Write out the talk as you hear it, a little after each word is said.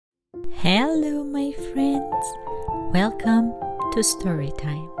Hello, my friends. Welcome to story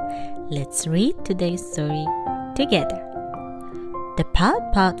time. Let's read today's story together. The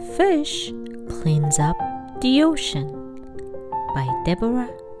Pout Pout Fish Cleans Up the Ocean by Deborah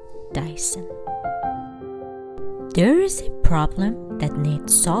Dyson. There is a problem that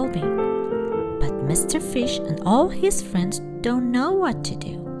needs solving, but Mr. Fish and all his friends don't know what to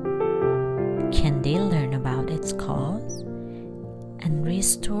do. Can they learn about its cause and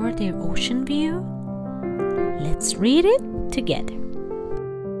restore their ocean view? Let's read it together.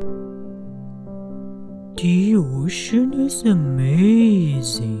 The ocean is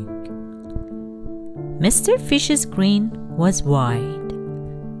amazing. Mr. Fish's grin was wide.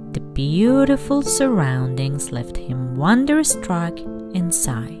 The beautiful surroundings left him wonderstruck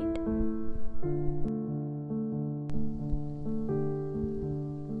inside.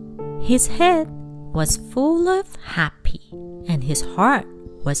 His head was full of happy, and his heart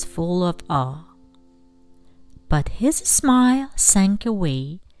was full of awe. But his smile sank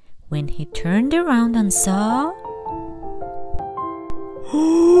away when he turned around and saw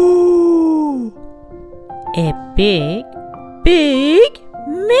a big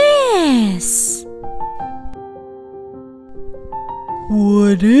mess.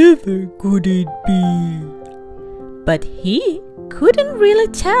 Whatever could it be? But he couldn't really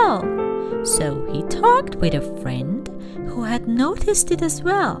tell, so he talked with a friend who had noticed it as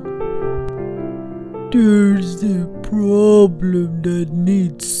well. There's a problem that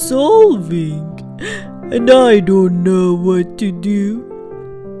needs solving, and I don't know what to do,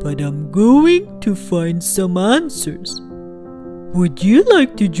 but I'm going to find some answers. Would you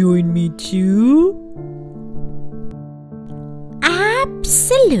like to join me too?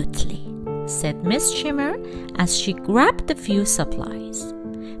 Absolutely, said Miss Shimmer as she grabbed a few supplies.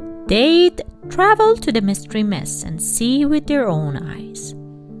 They'd travel to the mystery mess and see with their own eyes.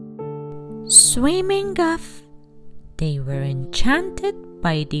 Swimming off, they were enchanted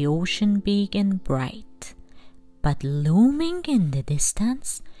by the ocean big and bright, but looming in the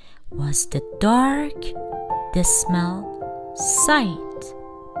distance was the dark, dismal sight.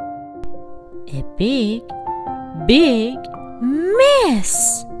 A big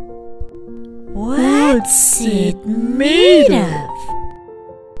mess. What's it made of?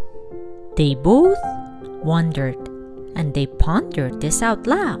 They both wondered, and they pondered this out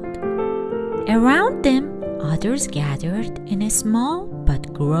loud. Around them, others gathered in a small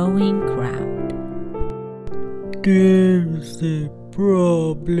but growing crowd. There's a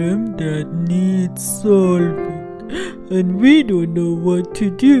problem that needs solving, and we don't know what to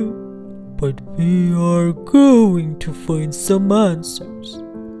do, but we are going to find some answers.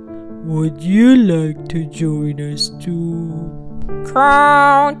 Would you like to join us too?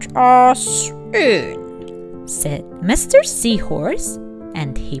 Count us in, said Mr. Seahorse,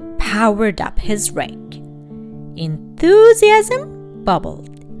 and he powered up his rake. Enthusiasm bubbled.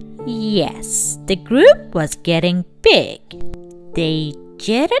 Yes, the group was getting big. They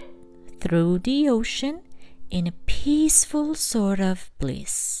jetted through the ocean in a peaceful sort of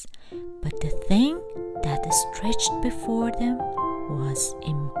bliss. But the thing that stretched before them was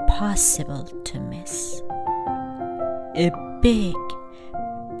impossible to miss. A big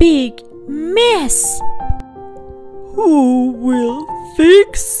mess. Who will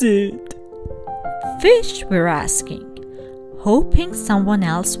fix it? Fish were asking, hoping someone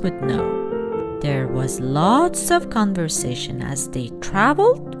else would know. There was lots of conversation as they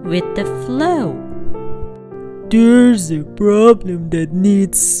traveled with the flow. There's a problem that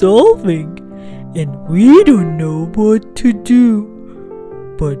needs solving, and we don't know what to do,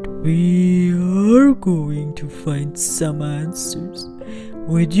 but we are going to find some answers.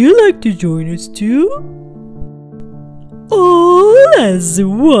 Would you like to join us too? All as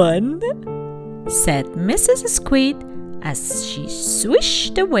one, said Mrs. Squid as she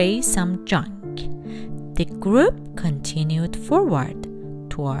swished away some junk. The group continued forward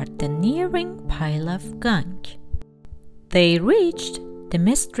toward the nearing pile of gunk. They reached the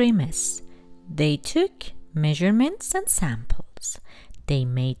mystery mess. They took measurements and samples. They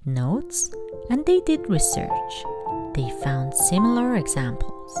made notes and they did research. They found similar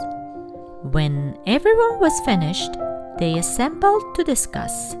examples. When everyone was finished, they assembled to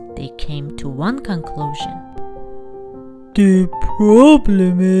discuss. They came to one conclusion. The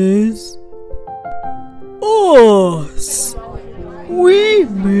problem is us. We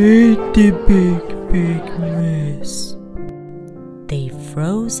made the big mess. They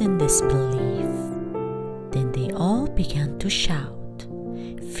froze in disbelief. Then they all began to shout,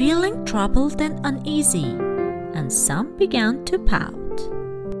 feeling troubled and uneasy, and some began to pout.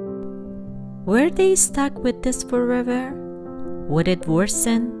 Were they stuck with this forever? Would it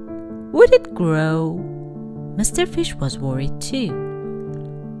worsen? Would it grow? Mr. Fish was worried too.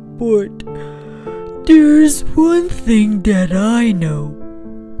 But there's one thing that I know.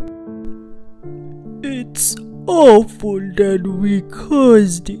 It's awful that we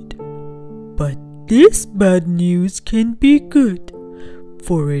caused it. But this bad news can be good,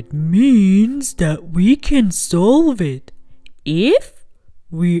 for it means that we can solve it if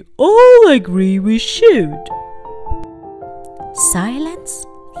we all agree we should. Silence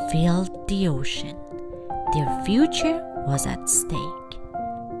filled the ocean. Their future was at stake.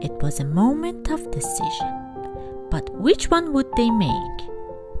 It was a moment of decision. But which one would they make?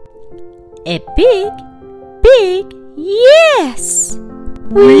 A big yes!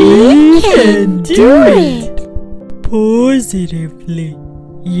 We can do it! Positively.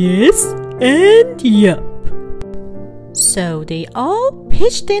 Yes and yup. So they all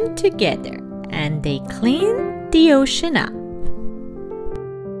pitched in together and they cleaned the ocean up.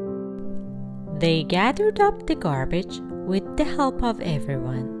 They gathered up the garbage with the help of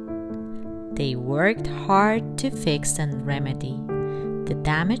everyone. They worked hard to fix and remedy the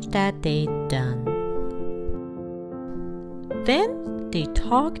damage that they'd done. Then they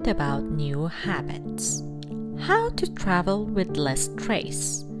talked about new habits, how to travel with less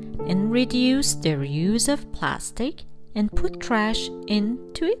trace, and reduce their use of plastic and put trash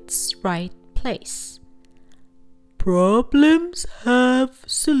into its right place. Problems have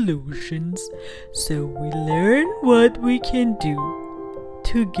solutions, so we learn what we can do.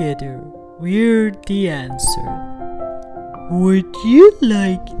 Together, we're the answer. Would you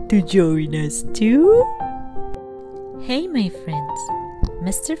like to join us too? Hey my friends,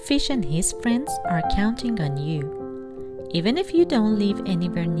 Mr. Fish and his friends are counting on you. Even if you don't live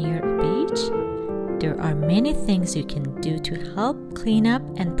anywhere near a beach, there are many things you can do to help clean up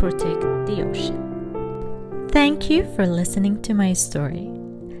and protect the ocean. Thank you for listening to my story.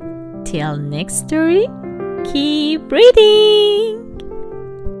 Till next story, keep reading!